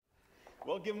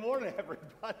Well, good morning,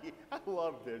 everybody. I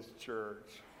love this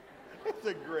church. It's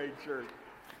a great church.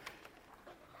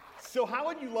 So how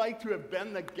would you like to have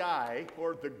been the guy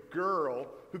or the girl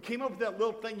who came up with that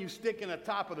little thing you stick in the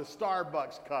top of the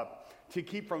Starbucks cup to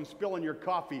keep from spilling your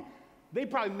coffee? They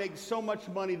probably make so much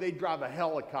money they drive a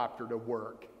helicopter to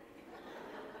work.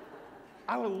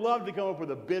 I would love to come up with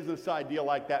a business idea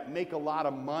like that, make a lot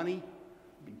of money.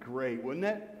 It'd be great, wouldn't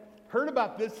it? Heard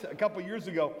about this a couple years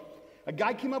ago. A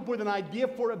guy came up with an idea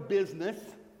for a business,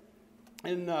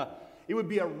 and it would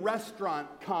be a restaurant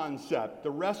concept.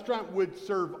 The restaurant would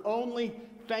serve only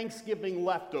Thanksgiving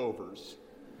leftovers.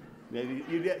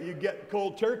 You get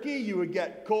cold turkey, you would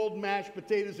get cold mashed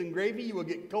potatoes and gravy, you would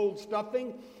get cold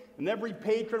stuffing, and every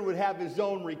patron would have his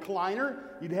own recliner.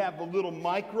 You'd have a little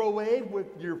microwave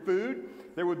with your food.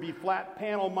 There would be flat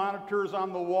panel monitors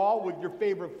on the wall with your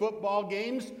favorite football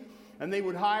games. And they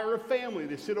would hire a family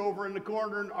to sit over in the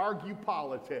corner and argue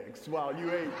politics while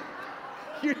you ate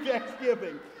your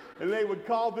Thanksgiving. And they would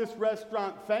call this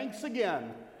restaurant Thanks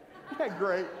Again. Isn't that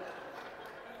great?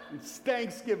 It's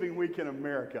Thanksgiving week in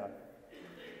America.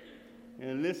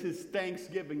 And this is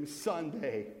Thanksgiving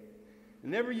Sunday.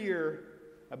 And every year,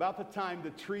 about the time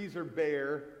the trees are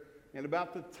bare and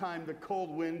about the time the cold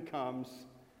wind comes,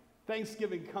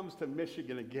 Thanksgiving comes to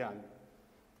Michigan again.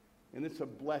 And it's a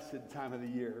blessed time of the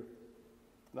year.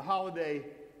 The holiday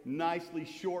nicely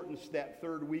shortens that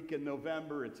third week in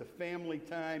November. It's a family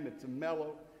time. It's a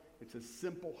mellow. It's a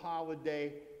simple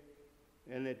holiday.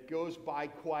 And it goes by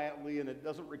quietly, and it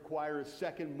doesn't require a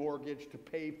second mortgage to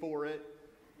pay for it.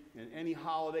 And any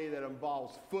holiday that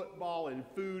involves football and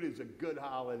food is a good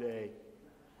holiday.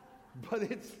 But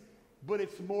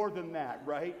it's more than that,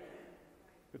 right?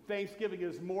 But Thanksgiving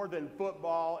is more than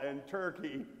football and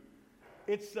turkey.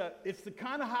 It's the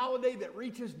kind of holiday that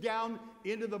reaches down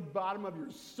into the bottom of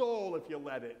your soul if you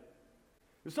let it.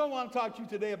 And so I want to talk to you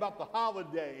today about the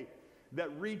holiday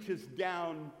that reaches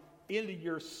down into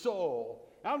your soul.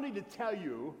 I don't need to tell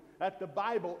you that the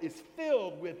Bible is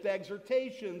filled with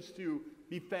exhortations to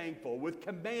be thankful, with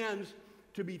commands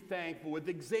to be thankful, with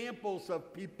examples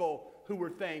of people who were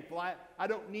thankful. I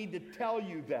don't need to tell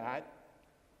you that.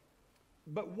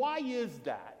 But why is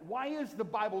that? Why is the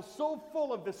Bible so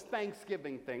full of this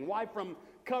Thanksgiving thing? Why from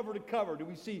cover to cover do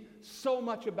we see so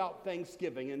much about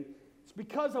Thanksgiving? And it's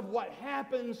because of what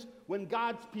happens when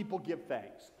God's people give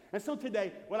thanks. And so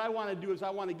today, what I want to do is I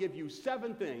want to give you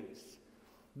 7 things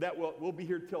that we'll be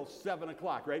here till 7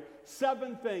 o'clock, right?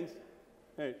 7 things.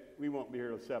 Hey, we won't be here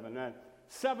till 7.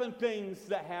 7 things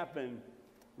that happen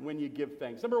when you give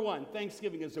thanks. Number 1,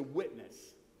 Thanksgiving is a witness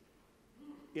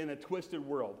in a twisted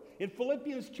world. In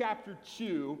Philippians chapter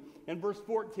 2 and verse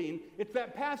 14, it's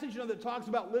that passage that talks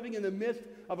about living in the midst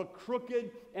of a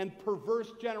crooked and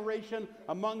perverse generation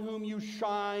among whom you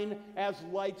shine as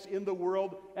lights in the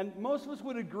world. And most of us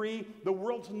would agree the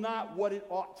world's not what it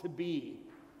ought to be.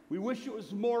 We wish it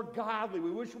was more godly.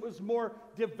 We wish it was more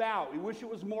devout. We wish it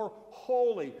was more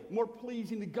holy, more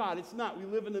pleasing to God. It's not. We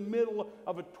live in the middle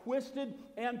of a twisted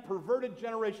and perverted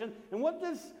generation. And what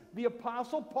does the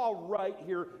Apostle Paul write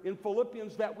here in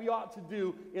Philippians that we ought to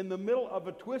do in the middle of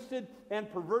a twisted and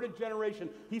perverted generation?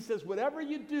 He says, whatever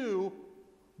you do,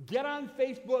 get on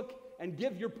Facebook and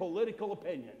give your political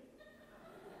opinion.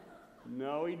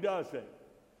 No, he doesn't.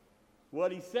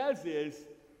 What he says is,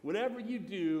 whatever you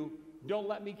do, don't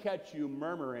let me catch you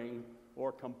murmuring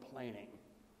or complaining.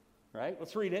 Right?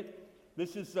 Let's read it.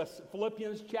 This is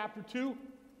Philippians chapter 2,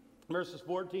 verses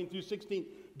 14 through 16.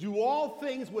 Do all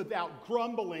things without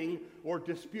grumbling or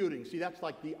disputing. See, that's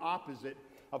like the opposite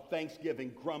of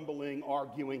Thanksgiving, grumbling,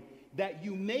 arguing. That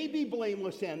you may be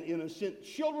blameless and innocent,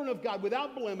 children of God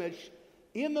without blemish,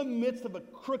 in the midst of a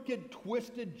crooked,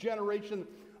 twisted generation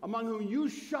among whom you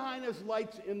shine as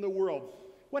lights in the world.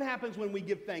 What happens when we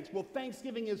give thanks? Well,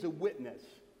 Thanksgiving is a witness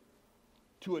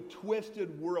to a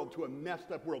twisted world, to a messed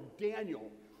up world.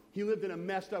 Daniel, he lived in a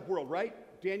messed up world, right?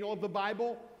 Daniel of the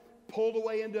Bible, pulled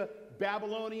away into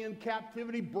Babylonian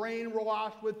captivity,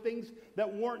 brainwashed with things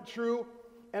that weren't true,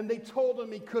 and they told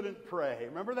him he couldn't pray.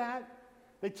 Remember that?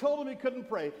 They told him he couldn't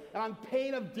pray, and on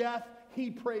pain of death, he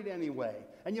prayed anyway.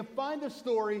 And you find the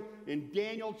story in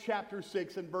Daniel chapter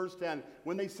 6 and verse 10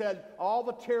 when they said all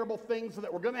the terrible things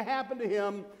that were going to happen to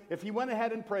him if he went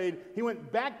ahead and prayed. He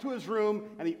went back to his room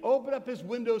and he opened up his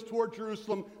windows toward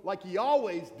Jerusalem like he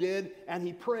always did, and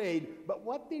he prayed. But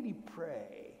what did he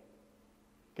pray?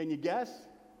 Can you guess?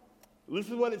 This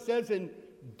is what it says in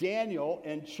Daniel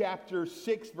in chapter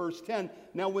 6 verse 10.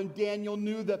 Now when Daniel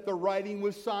knew that the writing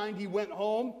was signed, he went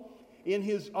home in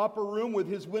his upper room with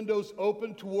his windows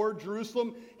open toward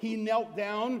Jerusalem. He knelt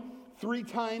down 3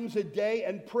 times a day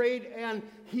and prayed, and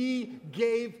he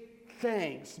gave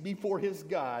thanks before his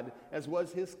God, as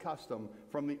was his custom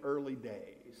from the early days.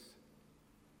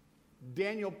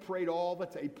 Daniel prayed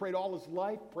he prayed all his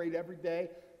life, prayed every day,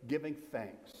 giving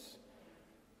thanks.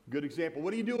 Good example.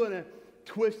 What do you do in a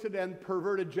twisted and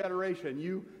perverted generation?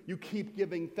 You keep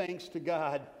giving thanks to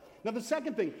God. Now, the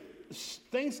second thing,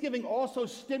 thanksgiving also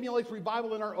stimulates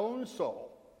revival in our own soul.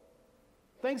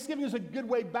 Thanksgiving is a good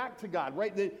way back to God,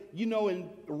 right? In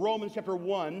Romans chapter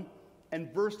 1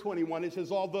 and verse 21, it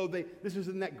says, although this is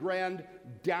in that grand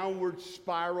downward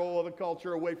spiral of a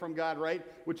culture away from God, right?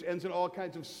 Which ends in all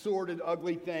kinds of sordid,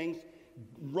 ugly things.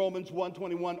 Romans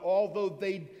 1:21, although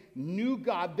they knew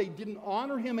God, they didn't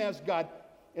honor him as God,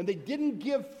 and they didn't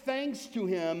give thanks to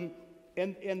him,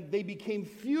 and they became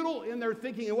futile in their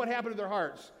thinking. And what happened to their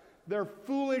hearts? Their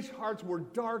foolish hearts were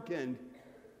darkened.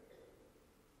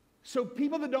 So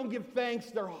people that don't give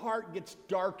thanks, their heart gets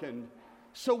darkened.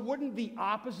 So wouldn't the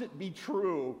opposite be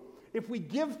true? If we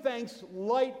give thanks,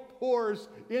 light pours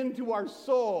into our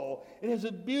soul. It has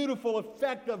a beautiful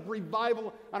effect of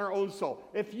revival on our own soul.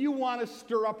 If you want to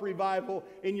stir up revival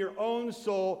in your own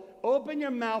soul, open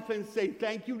your mouth and say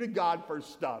thank you to God for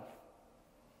stuff.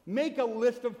 Make a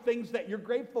list of things that you're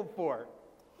grateful for.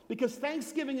 Because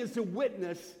thanksgiving is a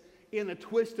witness in a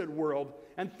twisted world,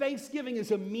 and thanksgiving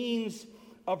is a means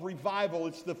of revival.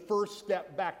 It's the first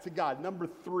step back to God. Number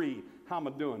 3, how am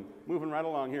I doing? Moving right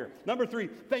along here. Number 3,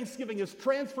 thanksgiving is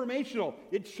transformational.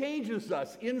 It changes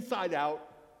us inside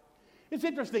out. It's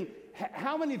interesting,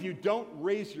 how many of you, don't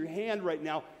raise your hand right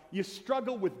now, you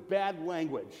struggle with bad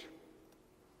language?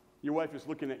 Your wife is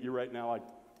looking at you right now like,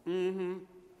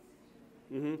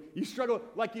 You struggle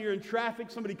like you're in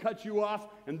traffic, somebody cuts you off,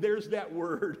 and there's that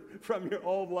word from your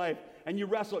old life, and you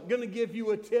wrestle. I'm going to give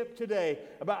you a tip today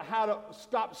about how to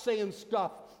stop saying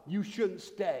stuff you shouldn't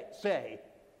say.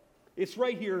 It's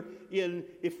right here in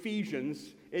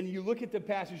Ephesians, and you look at the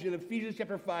passage in Ephesians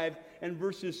chapter 5 and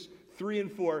verses 3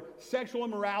 and 4. Sexual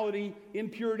immorality,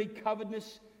 impurity,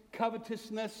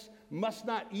 covetousness must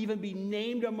not even be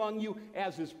named among you,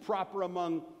 as is proper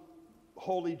among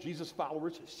holy Jesus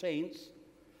followers, saints.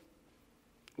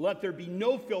 Let there be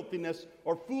no filthiness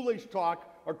or foolish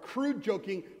talk or crude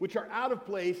joking, which are out of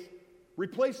place.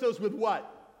 Replace those with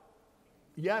what?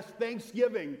 Yes,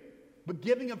 thanksgiving, but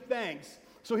giving of thanks.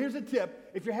 So here's a tip.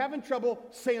 If you're having trouble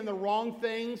saying the wrong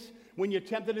things, when you're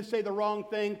tempted to say the wrong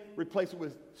thing, replace it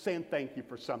with saying thank you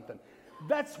for something.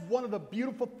 That's one of the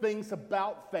beautiful things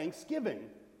about Thanksgiving.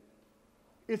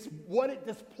 It's what it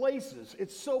displaces.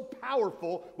 It's so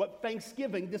powerful what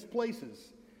Thanksgiving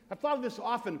displaces. I've thought of this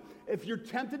often. If you're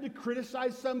tempted to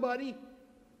criticize somebody,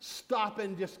 stop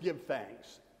and just give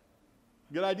thanks.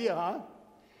 Good idea, huh?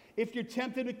 If you're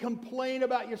tempted to complain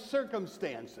about your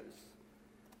circumstances,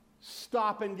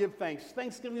 stop and give thanks.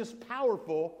 Thanksgiving is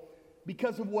powerful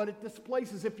because of what it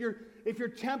displaces. If you're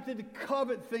tempted to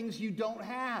covet things you don't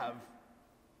have,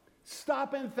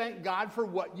 stop and thank God for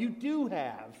what you do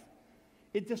have.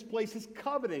 It displaces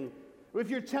coveting. If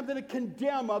you're tempted to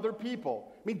condemn other people,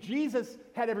 I mean, Jesus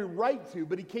had every right to,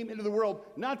 but he came into the world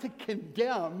not to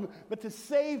condemn, but to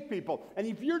save people. And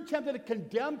if you're tempted to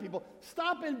condemn people,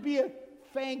 stop and give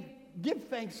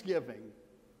thanksgiving.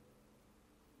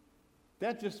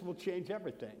 That just will change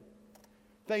everything.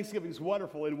 Thanksgiving is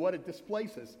wonderful in what it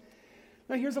displaces.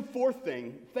 Now, here's a fourth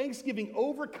thing. Thanksgiving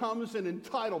overcomes an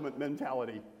entitlement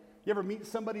mentality. You ever meet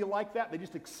somebody like that? They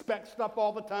just expect stuff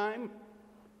all the time.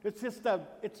 It's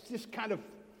just kind of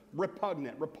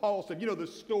repugnant, repulsive. You know the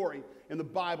story in the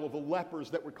Bible of the lepers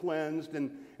that were cleansed,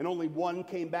 and only one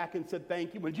came back and said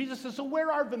thank you. And Jesus says, so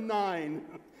where are the 9?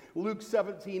 Luke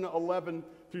 17:11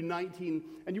 through 19.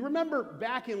 And you remember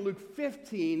back in Luke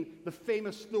 15, the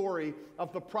famous story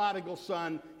of the prodigal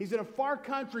son. He's in a far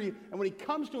country, and when he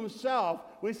comes to himself,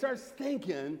 when he starts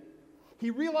thinking, he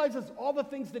realizes all the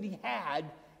things that he had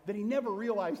that he never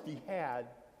realized he had.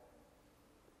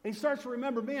 And he starts to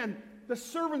remember, man, the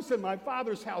servants in my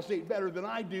father's house ate better than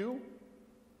I do.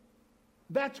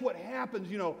 That's what happens,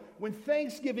 when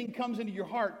Thanksgiving comes into your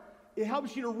heart. It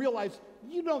helps you to realize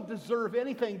you don't deserve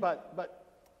anything but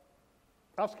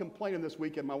I was complaining this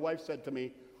weekend. My wife said to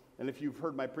me, and if you've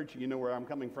heard my preaching, you know where I'm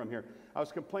coming from here. I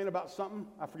was complaining about something.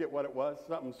 I forget what it was,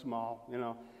 something small,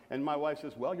 And my wife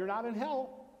says, well, you're not in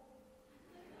hell.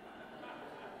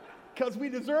 Because we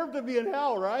deserve to be in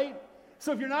hell, right?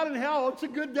 So if you're not in hell, it's a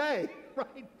good day,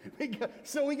 right?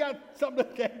 So we got something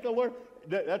to thank the Lord.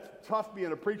 That's tough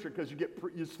being a preacher because you get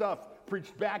your stuff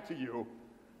preached back to you.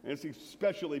 And it's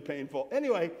especially painful.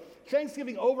 Anyway,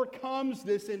 Thanksgiving overcomes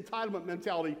this entitlement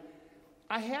mentality.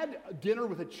 I had dinner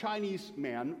with a Chinese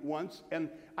man once, and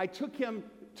I took him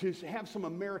to have some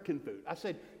American food. I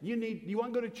said, do you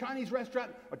want to go to a Chinese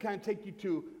restaurant, or can I take you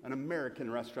to an American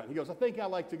restaurant? He goes, I think I'd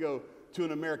like to go to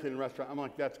an American restaurant. I'm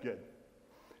like, that's good.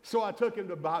 So I took him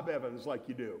to Bob Evans like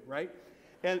you do, right?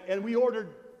 And we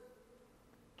ordered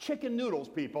chicken noodles,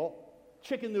 people.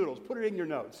 Chicken noodles. Put it in your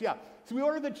notes. Yeah. So we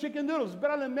ordered the chicken noodles. It's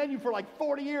been on the menu for like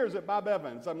 40 years at Bob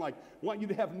Evans. I'm like, I want you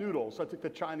to have noodles. So I took the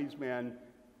Chinese man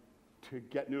to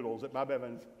get noodles at Bob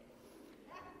Evans.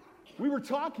 We were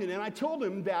talking, and I told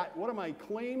him that one of my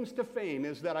claims to fame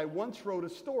is that I once wrote a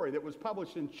story that was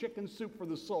published in Chicken Soup for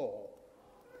the Soul.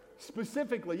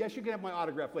 Specifically, yes, you can have my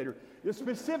autograph later.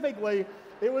 Specifically,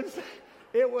 it was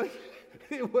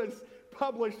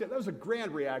published. That was a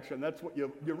grand reaction. That's what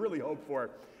you really hope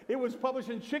for. It was published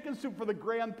in Chicken Soup for the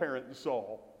Grandparent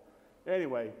Soul.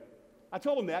 Anyway, I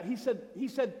told him that. He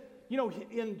said, you know,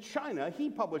 in China, he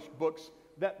published books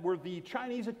that were the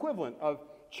Chinese equivalent of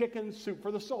Chicken Soup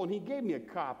for the Soul, and he gave me a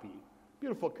copy,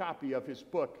 beautiful copy of his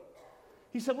book.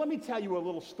 He said, let me tell you a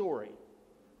little story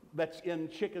that's in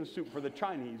Chicken Soup for the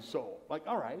Chinese Soul. Like,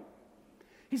 all right.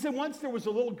 He said, once there was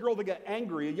a little girl that got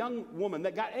angry, a young woman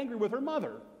that got angry with her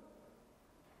mother.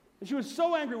 And she was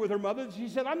so angry with her mother that she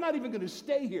said, I'm not even going to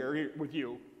stay here with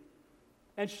you.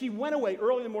 And she went away.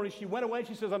 Early in the morning, she went away.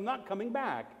 She says, I'm not coming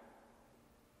back.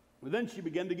 But then she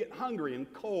began to get hungry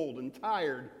and cold and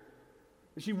tired.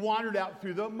 And she wandered out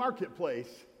through the marketplace.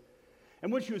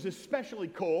 And when she was especially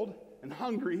cold and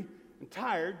hungry and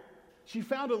tired, she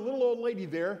found a little old lady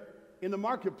there in the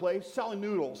marketplace selling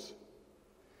noodles.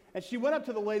 And she went up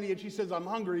to the lady and she says, I'm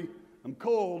hungry, I'm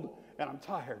cold, and I'm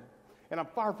tired, and I'm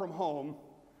far from home.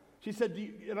 She said,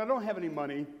 and I don't have any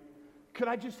money. Could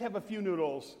I just have a few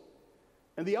noodles?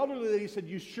 And the elderly lady said,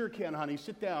 you sure can, honey.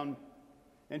 Sit down.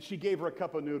 And she gave her a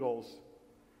cup of noodles.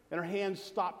 And her hands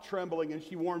stopped trembling, and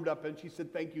she warmed up, and she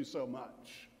said, thank you so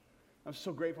much. I'm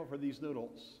so grateful for these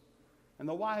noodles. And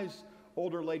the wise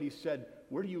older lady said,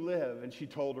 where do you live? And she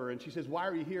told her, and she says, why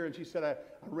are you here? And she said, I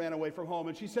ran away from home.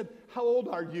 And she said, how old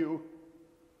are you?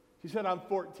 She said, I'm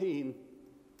 14.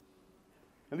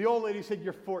 And the old lady said,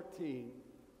 you're 14.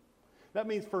 That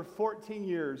means for 14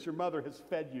 years, your mother has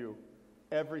fed you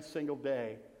every single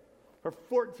day. For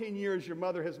 14 years, your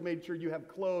mother has made sure you have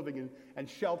clothing and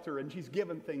shelter, and she's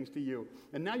given things to you.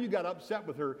 And now you got upset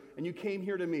with her, and you came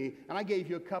here to me, and I gave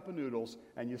you a cup of noodles,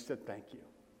 and you said thank you.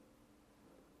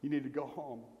 You need to go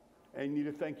home, and you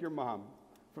need to thank your mom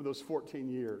for those 14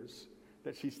 years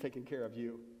that she's taken care of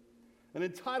you. An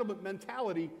entitlement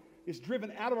mentality is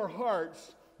driven out of our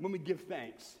hearts when we give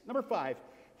thanks. Number 5,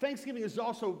 Thanksgiving is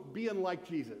also being like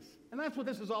Jesus. And that's what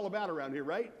this is all about around here,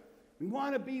 right? We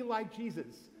want to be like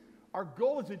Jesus. Our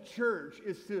goal as a church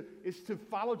is to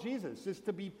follow Jesus, is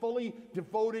to be fully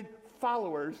devoted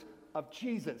followers of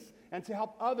Jesus, and to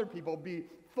help other people be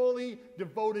fully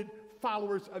devoted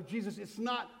followers of Jesus. It's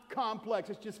not complex.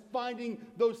 It's just finding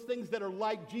those things that are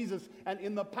like Jesus and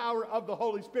in the power of the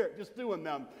Holy Spirit, just doing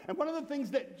them. And one of the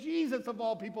things that Jesus, of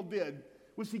all people, did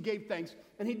was he gave thanks.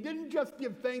 And he didn't just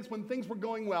give thanks when things were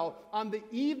going well. On the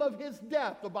eve of his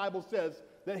death, the Bible says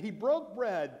that he broke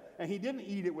bread and he didn't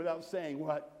eat it without saying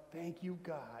what? Thank you,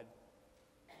 God.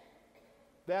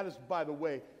 That is, by the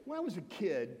way, when I was a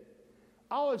kid,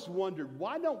 I always wondered,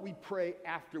 why don't we pray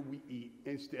after we eat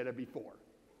instead of before?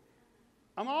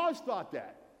 I've always thought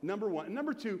that, number one. And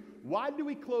number 2, why do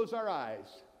we close our eyes?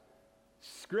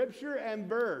 Scripture and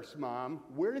verse, Mom.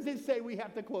 Where does it say we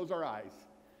have to close our eyes?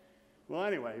 Well,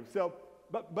 anyway, so,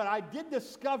 but I did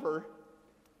discover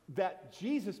that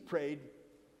Jesus prayed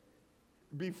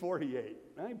before he ate.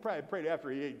 He probably prayed after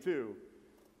he ate too.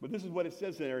 But this is what it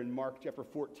says there in Mark chapter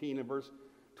 14 and verse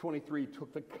 23.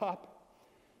 Took the cup,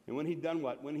 and when he'd done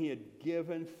what? When he had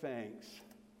given thanks.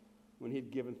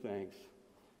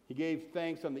 He gave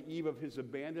thanks on the eve of his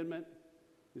abandonment,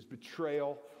 his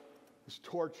betrayal, his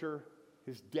torture,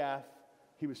 his death.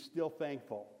 He was still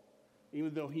thankful,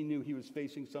 even though he knew he was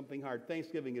facing something hard.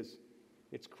 Thanksgiving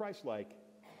it's Christ-like.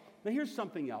 Now here's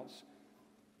something else.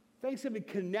 Thanksgiving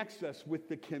connects us with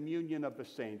the communion of the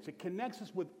saints. It connects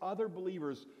us with other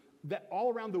believers that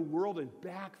all around the world and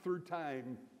back through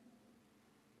time.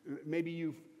 Maybe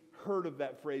you've heard of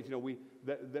that phrase,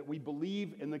 that we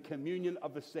believe in the communion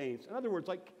of the saints. In other words,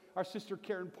 like our sister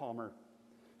Karen Palmer.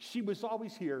 She was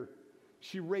always here.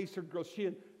 She raised her girls.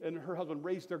 She and her husband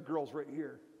raised their girls right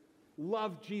here.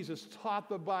 Loved Jesus, taught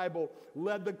the Bible,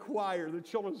 led the choir, the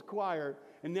children's choir.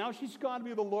 And now she's gone to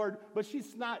be with the Lord, but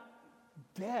she's not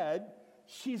dead.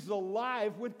 She's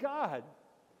alive with God.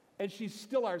 And she's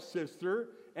still our sister,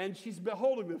 and she's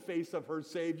beholding the face of her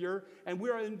Savior, and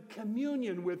we're in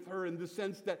communion with her in the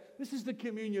sense that this is the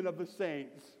communion of the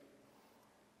saints.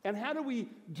 And how do we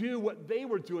do what they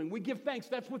were doing? We give thanks.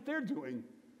 That's what they're doing.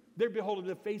 They're beholding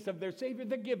the face of their Savior.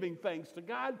 They're giving thanks to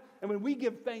God. And when we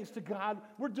give thanks to God,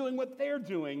 we're doing what they're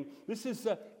doing. This is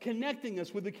connecting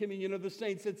us with the communion of the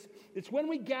saints. It's when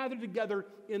we gather together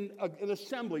in an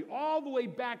assembly, all the way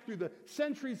back through the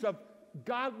centuries of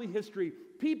godly history,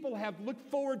 people have looked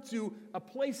forward to a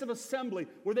place of assembly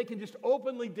where they can just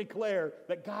openly declare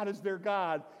that God is their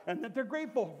God and that they're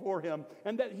grateful for him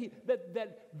and that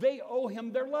they owe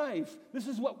him their life. This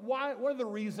is one of the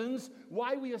reasons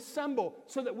why we assemble,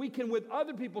 so that we can with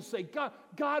other people say,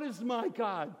 God is my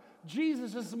God.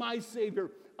 Jesus is my Savior.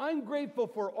 I'm grateful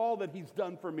for all that he's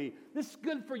done for me. This is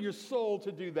good for your soul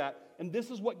to do that. And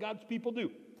this is what God's people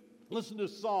do. Listen to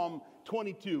Psalm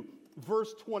 22.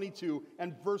 Verse 22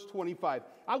 and verse 25.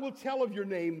 I will tell of your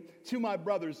name to my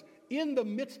brothers. In the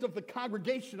midst of the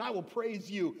congregation, I will praise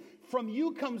you. From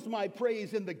you comes my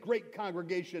praise in the great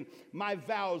congregation. My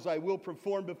vows I will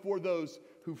perform before those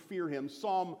who fear him.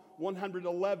 Psalm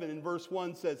 111 in verse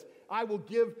 1 says, I will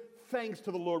give thanks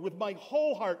to the Lord with my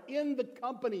whole heart in the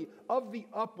company of the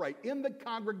upright, in the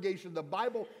congregation. The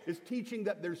Bible is teaching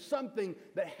that there's something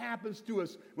that happens to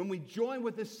us when we join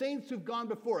with the saints who've gone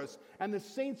before us and the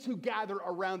saints who gather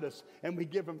around us, and we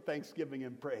give them thanksgiving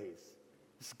and praise.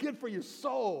 It's good for your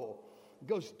soul. It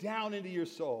goes down into your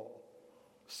soul.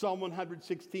 Psalm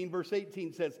 116 verse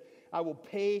 18 says, I will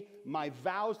pay my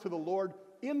vows to the Lord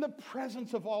in the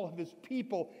presence of all of his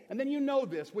people. And then you know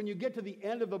this, when you get to the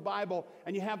end of the Bible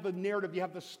and you have the narrative, you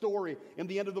have the story in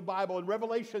the end of the Bible. In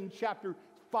Revelation chapter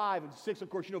 5 and 6,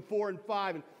 of course, 4 and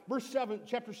 5. And verse 7,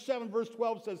 chapter 7, verse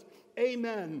 12 says,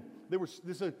 Amen. This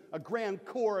is a grand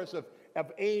chorus of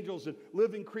angels and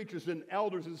living creatures and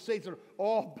elders and saints are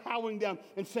all bowing down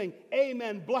and saying,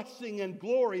 Amen, blessing and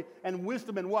glory and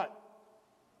wisdom and what?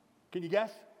 Can you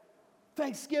guess?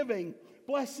 Thanksgiving,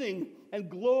 blessing and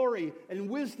glory and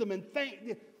wisdom and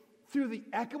through the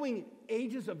echoing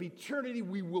ages of eternity,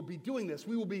 we will be doing this.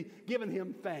 We will be giving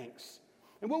him thanks.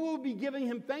 And what will we be giving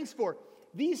him thanks for?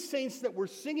 These saints that were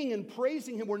singing and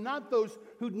praising him were not those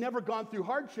who'd never gone through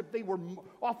hardship. They were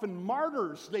often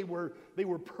martyrs. They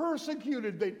were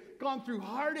persecuted. They'd gone through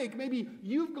heartache. Maybe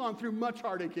you've gone through much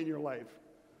heartache in your life.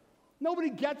 Nobody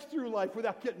gets through life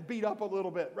without getting beat up a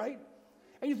little bit, right?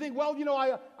 And you think, well,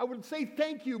 I would say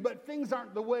thank you, but things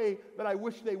aren't the way that I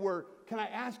wish they were. Can I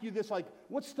ask you this,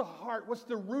 what's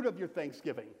the root of your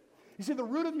thanksgiving? You see, the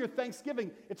root of your thanksgiving,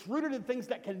 it's rooted in things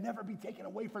that can never be taken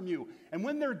away from you. And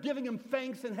when they're giving him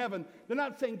thanks in heaven, they're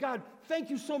not saying, God, thank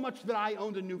you so much that I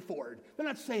owned a new Ford. They're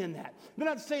not saying that. They're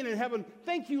not saying in heaven,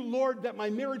 thank you, Lord, that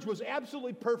my marriage was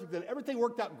absolutely perfect and everything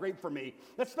worked out great for me.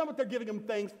 That's not what they're giving him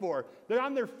thanks for. They're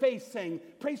on their face saying,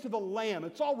 praise to the Lamb.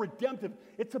 It's all redemptive.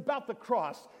 It's about the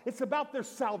cross. It's about their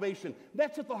salvation.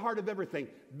 That's at the heart of everything.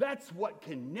 That's what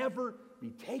can never be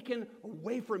taken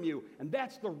away from you. And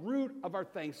that's the root of our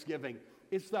thanksgiving.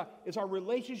 It's our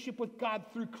relationship with God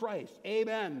through Christ.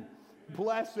 Amen.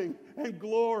 Blessing and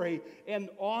glory and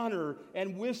honor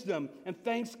and wisdom and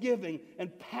thanksgiving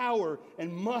and power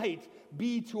and might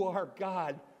be to our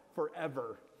God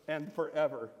forever and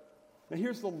forever. Now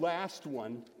here's the last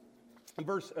one. In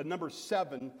verse number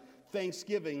 7,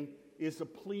 thanksgiving is a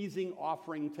pleasing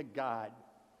offering to God.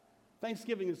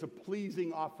 Thanksgiving is a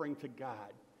pleasing offering to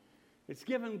God. It's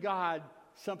giving God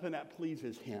something that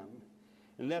pleases him.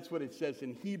 And that's what it says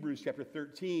in Hebrews chapter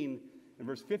 13 and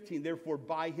verse 15. Therefore,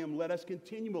 by him let us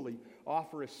continually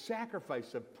offer a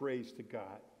sacrifice of praise to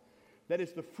God. That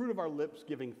is the fruit of our lips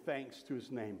giving thanks to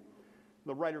his name.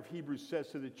 The writer of Hebrews says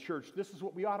to the church, this is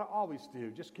what we ought to always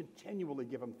do. Just continually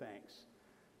give him thanks.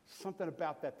 Something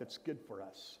about that that's good for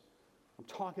us. I'm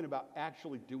talking about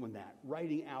actually doing that.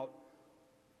 Writing out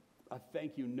a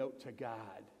thank you note to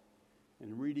God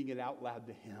and reading it out loud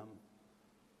to him.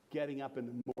 Getting up in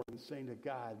the morning saying to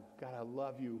God, God, I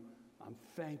love you. I'm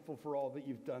thankful for all that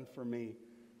you've done for me,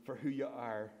 for who you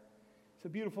are. It's a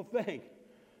beautiful thing.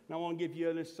 And I want to give you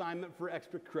an assignment for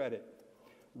extra credit.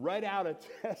 Write out a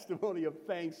testimony of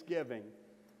thanksgiving.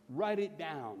 Write it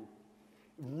down.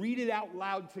 Read it out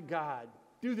loud to God.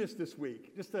 Do this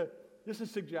week. Just a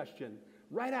suggestion.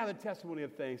 Write out a testimony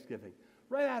of thanksgiving.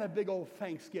 Write out a big old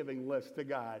Thanksgiving list to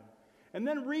God. And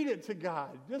then read it to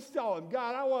God. Just tell him,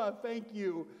 God, I want to thank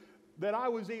you that I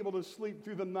was able to sleep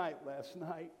through the night last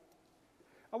night.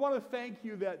 I want to thank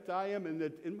you that I am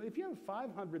if you have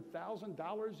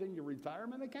 $500,000 in your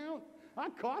retirement account, I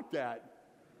caught that.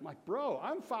 I'm like, bro,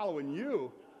 I'm following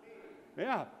you.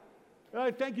 Yeah. And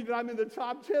I thank you that I'm in the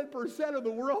top 10% of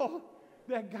the world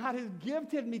that God has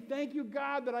gifted me. Thank you,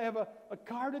 God, that I have a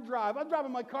car to drive. I'm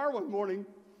driving my car one morning,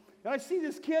 and I see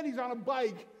this kid. He's on a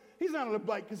bike. He's not on a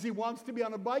bike because he wants to be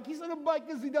on a bike. He's on a bike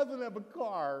because he doesn't have a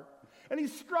car. and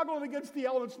he's struggling against the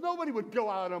elements. Nobody would go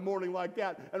out on a morning like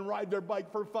that and ride their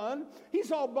bike for fun.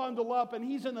 He's all bundled up, and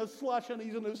he's in the slush, and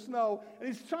he's in the snow, and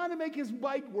he's trying to make his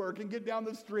bike work and get down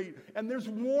the street. And there's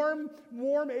warm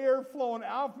air flowing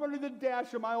out from under the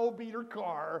dash of my old beater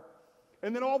car.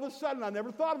 And then all of a sudden, I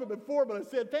never thought of it before, but I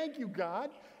said, thank you,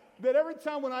 God, that every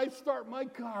time when I start my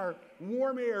car,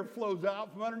 warm air flows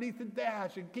out from underneath the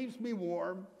dash and keeps me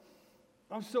warm.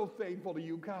 I'm so thankful to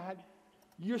you, God.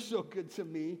 You're so good to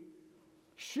me.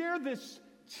 Share this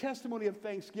testimony of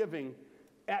thanksgiving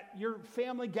at your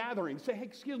family gathering. Say, hey,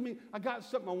 excuse me, I got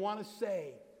something I want to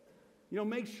say. You know,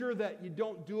 make sure that you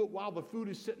don't do it while the food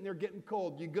is sitting there getting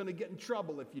cold. You're going to get in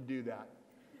trouble if you do that.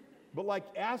 But like,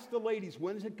 ask the ladies,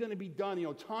 when is it going to be done? You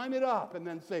know, time it up and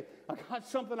then say, I got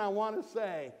something I want to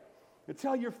say. And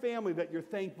tell your family that you're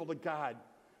thankful to God.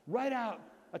 Write out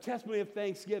a testimony of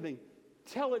thanksgiving.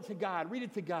 Tell it to God. Read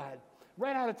it to God.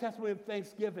 Write out a testimony of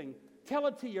thanksgiving. Tell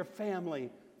it to your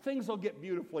family. Things will get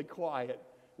beautifully quiet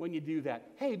when you do that.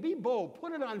 Hey, be bold.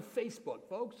 Put it on Facebook,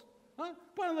 folks. Huh?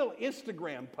 Put a little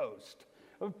Instagram post.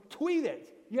 Or tweet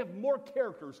it. You have more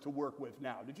characters to work with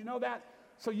now. Did you know that?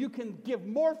 So you can give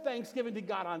more thanksgiving to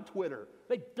God on Twitter.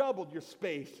 They doubled your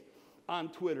space on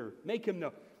Twitter. Make him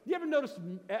know. You ever notice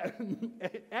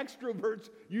extroverts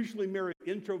usually marry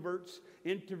introverts?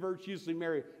 Introverts usually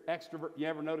marry extroverts. You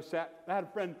ever notice that? I had a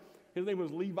friend, his name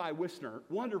was Levi Wisner.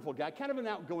 Wonderful guy, kind of an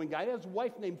outgoing guy. He has a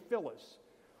wife named Phyllis.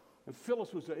 And Phyllis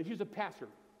she's a pastor,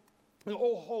 an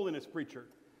old holiness preacher.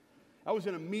 I was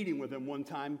in a meeting with him one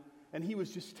time, and he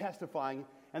was just testifying,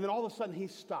 and then all of a sudden he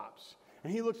stops.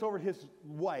 And he looks over at his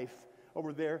wife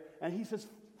over there, and he says,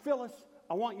 Phyllis,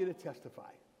 I want you to testify.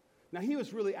 Now, he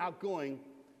was really outgoing,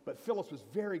 but Phyllis was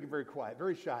very, very quiet,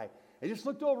 very shy. And he just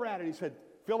looked over at her, and he said,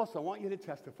 Phyllis, I want you to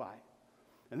testify.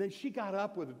 And then she got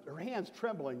up with her hands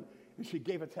trembling, and she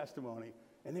gave a testimony,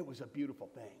 and it was a beautiful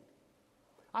thing.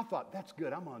 I thought, that's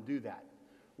good, I'm going to do that.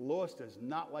 Lois does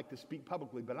not like to speak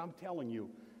publicly, but I'm telling you,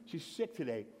 she's sick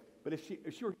today. But if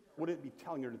she were, wouldn't be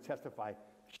telling her to testify,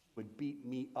 she would beat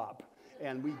me up.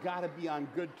 And we got to be on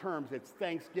good terms. It's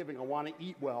Thanksgiving. I want to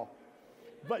eat well.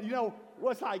 But, you know,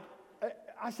 what's like,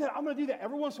 I said, I'm going to do that.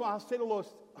 Every once in a while, I'll say to Lois,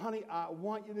 honey, I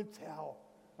want you to tell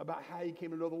about how you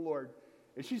came to know the Lord.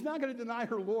 And she's not going to deny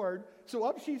her Lord. So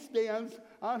up she stands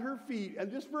on her feet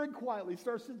and just very quietly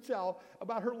starts to tell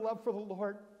about her love for the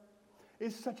Lord.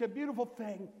 It's such a beautiful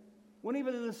thing when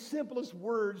even in the simplest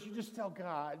words, you just tell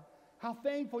God how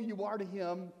thankful you are to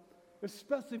him,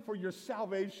 especially for your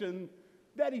salvation,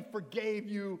 that he forgave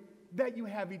you, that you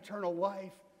have eternal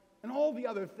life, and all the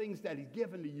other things that he's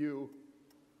given to you.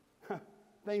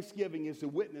 Thanksgiving is a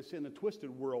witness in a twisted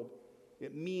world.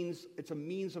 It's a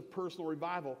means of personal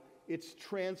revival. It's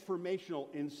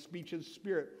transformational in speech and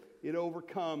spirit. It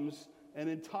overcomes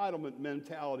an entitlement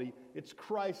mentality. It's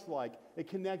Christ-like. It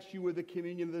connects you with the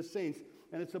communion of the saints,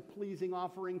 and it's a pleasing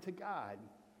offering to God.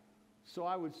 So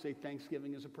I would say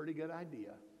Thanksgiving is a pretty good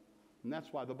idea. And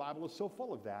that's why the Bible is so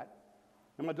full of that.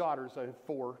 And my daughters, I have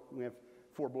 4. We have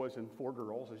 4 boys and 4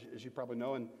 girls, as you probably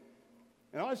know. And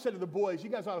I always said to the boys, you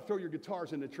guys ought to throw your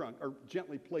guitars in the trunk, or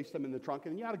gently place them in the trunk,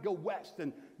 and you ought to go west,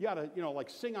 and you ought to, like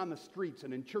sing on the streets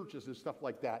and in churches and stuff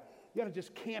like that. You ought to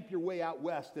just camp your way out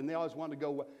west, and they always wanted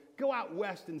to go out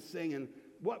west and sing. And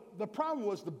what the problem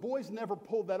was, the boys never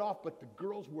pulled that off, but the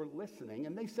girls were listening,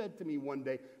 and they said to me one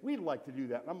day, we'd like to do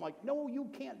that. And I'm like, no, you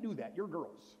can't do that. You're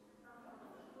girls.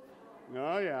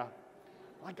 Oh, yeah.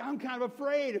 Like, I'm kind of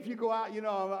afraid if you go out,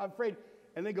 I'm afraid.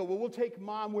 And they go, well, we'll take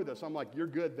Mom with us. I'm like, you're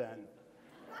good then.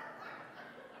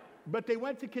 But they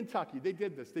went to Kentucky. They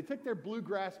did this. They took their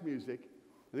bluegrass music,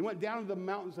 and they went down to the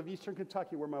mountains of eastern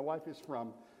Kentucky, where my wife is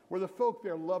from, where the folk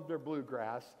there love their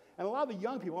bluegrass. And a lot of the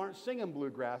young people aren't singing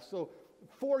bluegrass. So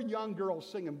 4 young girls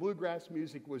singing bluegrass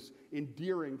music was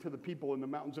endearing to the people in the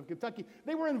mountains of Kentucky.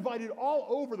 They were invited all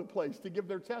over the place to give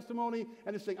their testimony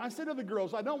and to sing. I said to the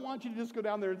girls, I don't want you to just go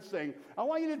down there and sing. I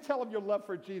want you to tell them your love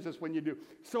for Jesus when you do.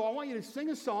 So I want you to sing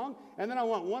a song, and then I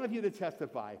want one of you to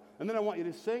testify. And then I want you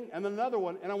to sing, and then another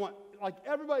one, and I want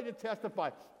everybody to testify.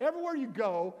 Everywhere you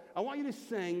go, I want you to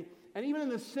sing. And even in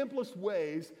the simplest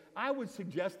ways, I would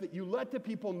suggest that you let the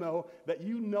people know that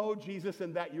you know Jesus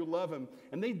and that you love him.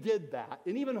 And they did that.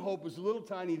 And even Hope was a little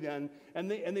tiny then. And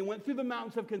they went through the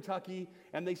mountains of Kentucky,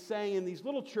 and they sang in these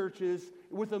little churches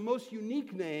with the most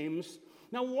unique names.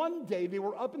 Now, one day, they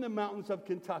were up in the mountains of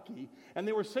Kentucky, and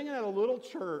they were singing at a little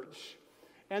church.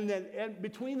 And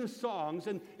between the songs,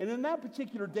 and in that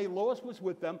particular day, Lois was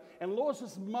with them, and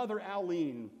Lois's mother,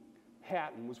 Aline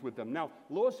Hatton, was with them. Now,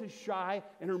 Lois is shy,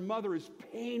 and her mother is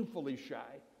painfully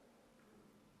shy.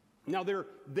 Now, they're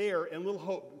there, and little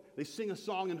Hope, they sing a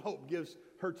song, and Hope gives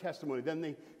her testimony. Then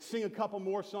they sing a couple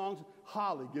more songs.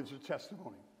 Holly gives her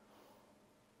testimony.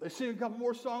 They sing a couple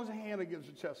more songs, and Hannah gives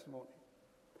her testimony.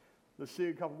 They sing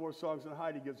a couple more songs, and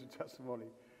Heidi gives her testimony.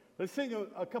 They sing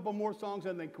a couple more songs,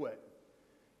 and they quit.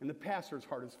 And the pastor's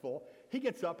heart is full. He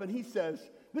gets up, and he says,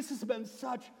 this has been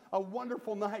such a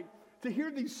wonderful night to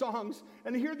hear these songs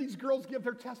and to hear these girls give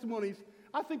their testimonies.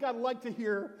 I think I'd like to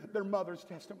hear their mother's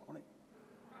testimony.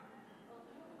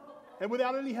 And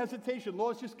without any hesitation,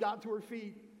 Lois just got to her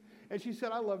feet. And she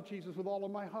said, I love Jesus with all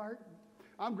of my heart.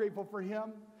 I'm grateful for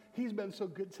him. He's been so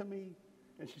good to me.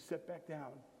 And she sat back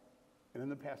down. And then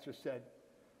the pastor said,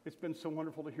 it's been so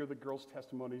wonderful to hear the girls'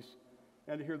 testimonies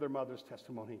and to hear their mother's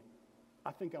testimony.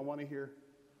 I think I want to hear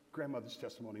grandmother's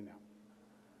testimony now.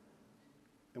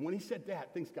 And when he said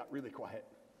that, things got really quiet.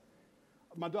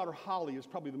 My daughter Holly is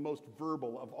probably the most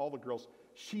verbal of all the girls.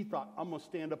 She thought, I'm going to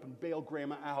stand up and bail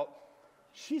Grandma out.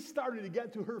 She started to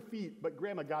get to her feet, but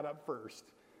Grandma got up first.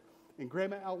 And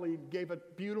Grandma Ellie gave a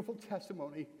beautiful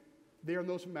testimony there in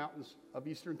those mountains of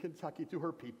eastern Kentucky to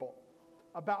her people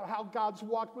about how God's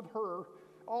walked with her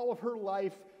all of her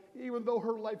life, even though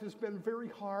her life has been very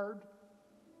hard.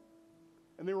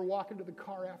 And they were walking to the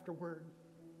car afterward.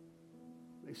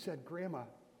 They said, Grandma,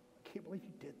 I can't believe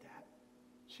you did that.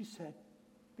 She said,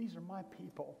 these are my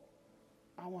people.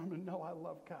 I want them to know I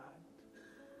love God.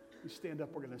 We stand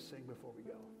up, we're going to sing before we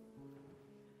go.